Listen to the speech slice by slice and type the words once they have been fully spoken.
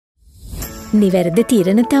නිවැරදි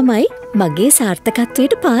තීරණ තමයි මගේ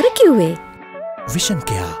සාර්ථකත්වයට පාර කිව්වේ. විෂන්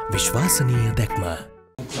කෙයා විශ්වාසනීය දැක්ම.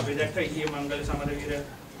 අපි දැක්ක ඊයේ මංගල සමරවීර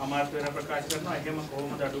අමාත්‍යවරයා ප්‍රකාශ කරනවා එහෙම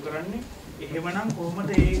කොහොමද අඩු කරන්නේ? එහෙමනම් කොහොමද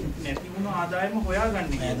මේ නැති වුණු ආදායම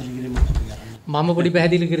හොයාගන්නේ? මම පොඩි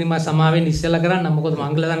පැහැදිලි කිරීමක් සමාවෙන් ඉස්සෙල්ලා කරන්න. මොකද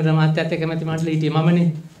මංගල සමරවීර අමාත්‍යත් එක්ක කැමැති මණ්ඩලෙ හිටියේ මමනේ.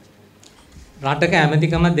 රටක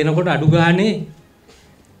ඇමතිකම දෙනකොට අඩු ගානේ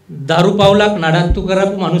දරු පවුලක් නඩත්තු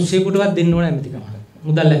කරපු මිනිස්සෙකුටවත් දෙන්න ඕන ඇමතිකම.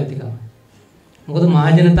 මුදල් ඇමතිකම. මොකද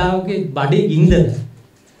මහජනතාවගේ බඩේ ගින්දර.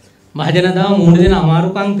 මහජනතාව මුහුණ දෙන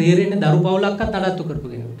අමාරුකම් තේරෙන්නේ දරු පවුලක්වත් නඩත්තු කරපු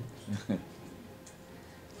කෙනෙකුට.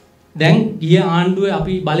 දැන් ගිය ආණ්ඩුවේ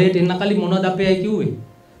අපි බලයට එන්න කලින් මොනවද අපි අය කිව්වේ?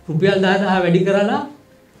 රුපියල් 10000 වැඩි කරලා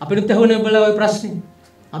අපිට තහවුනේ බලලා ওই ප්‍රශ්නේ.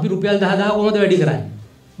 අපි රුපියල් 10000 කොහොමද වැඩි කරන්නේ?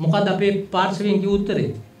 මොකද අපේ පාර්ශවයෙන් කිව්ව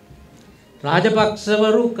උත්තරේ?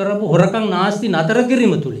 රාජපක්ෂවරු කරපු හොරකම් නාස්ති නතර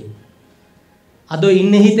කිරීම තුලින් අද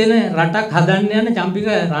ඉන්නේ හිතෙන රටක් හදන්න යන චම්පික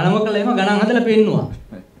රණවකල එම ගණන් හදලා පෙන්නවා.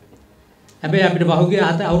 හැබැයි අපිට පහුගිය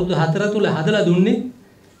අවුරුදු 4 තුල හදලා දුන්නේ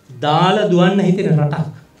දාලා දුවන්න හිතෙන රටක්.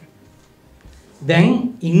 දැන්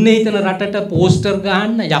ඉන්නේ හිතන රටට පෝස්ටර්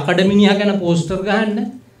ගහන්න, යකඩ මිනිහා ගැන පෝස්ටර් ගහන්න,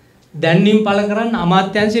 දැන්වීම් පළ කරන්න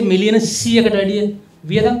අමාත්‍යාංශයේ මිලියන 100කට වැඩිය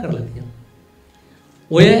වියදම් කරලා තියෙනවා.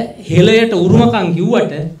 ඔය හෙළයට උරුමකම්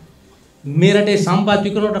කිව්වට මේ රටේ සම්පත්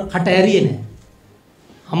විකුණනකොට කට ඇරියේ නැහැ.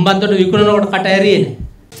 හම්බන්තොට විකුණනකොට කට ඇරියේ නැහැ.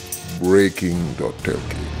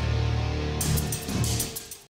 Breaking.lk